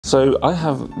So I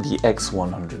have the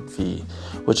X100V,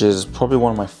 which is probably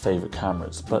one of my favorite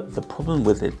cameras, but the problem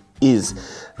with it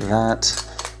is that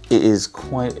it is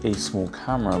quite a small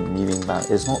camera, meaning that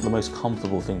it's not the most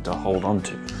comfortable thing to hold on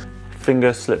to.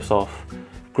 Finger slips off,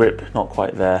 grip not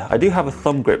quite there. I do have a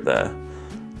thumb grip there,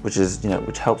 which is,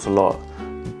 which helps a lot.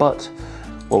 But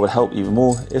what would help even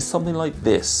more is something like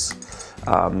this.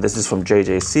 This is from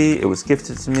JJC. It was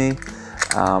gifted to me,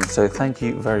 so thank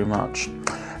you very much.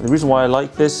 The reason why I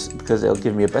like this is because it'll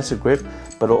give me a better grip,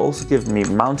 but it'll also give me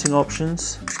mounting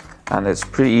options, and it's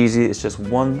pretty easy. It's just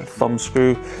one thumb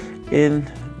screw in,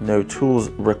 no tools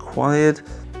required.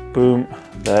 Boom,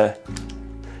 there.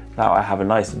 Now I have a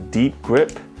nice deep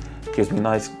grip. Gives me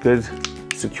nice, good,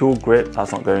 secure grip.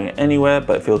 That's not going anywhere,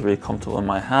 but it feels really comfortable in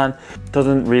my hand.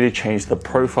 Doesn't really change the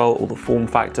profile or the form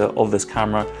factor of this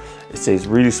camera. It stays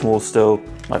really small still.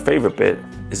 My favorite bit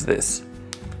is this.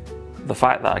 The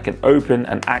fact that I can open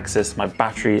and access my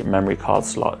battery memory card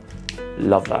slot.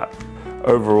 Love that.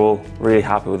 Overall, really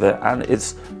happy with it, and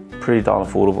it's pretty darn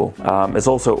affordable. It's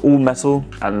also all metal,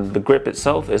 and the grip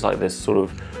itself is like this sort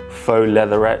of faux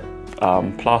leatherette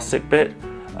plastic bit,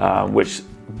 which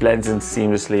blends in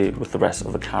seamlessly with the rest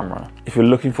of the camera. If you're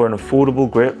looking for an affordable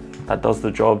grip that does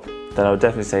the job, then I would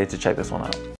definitely say to check this one out.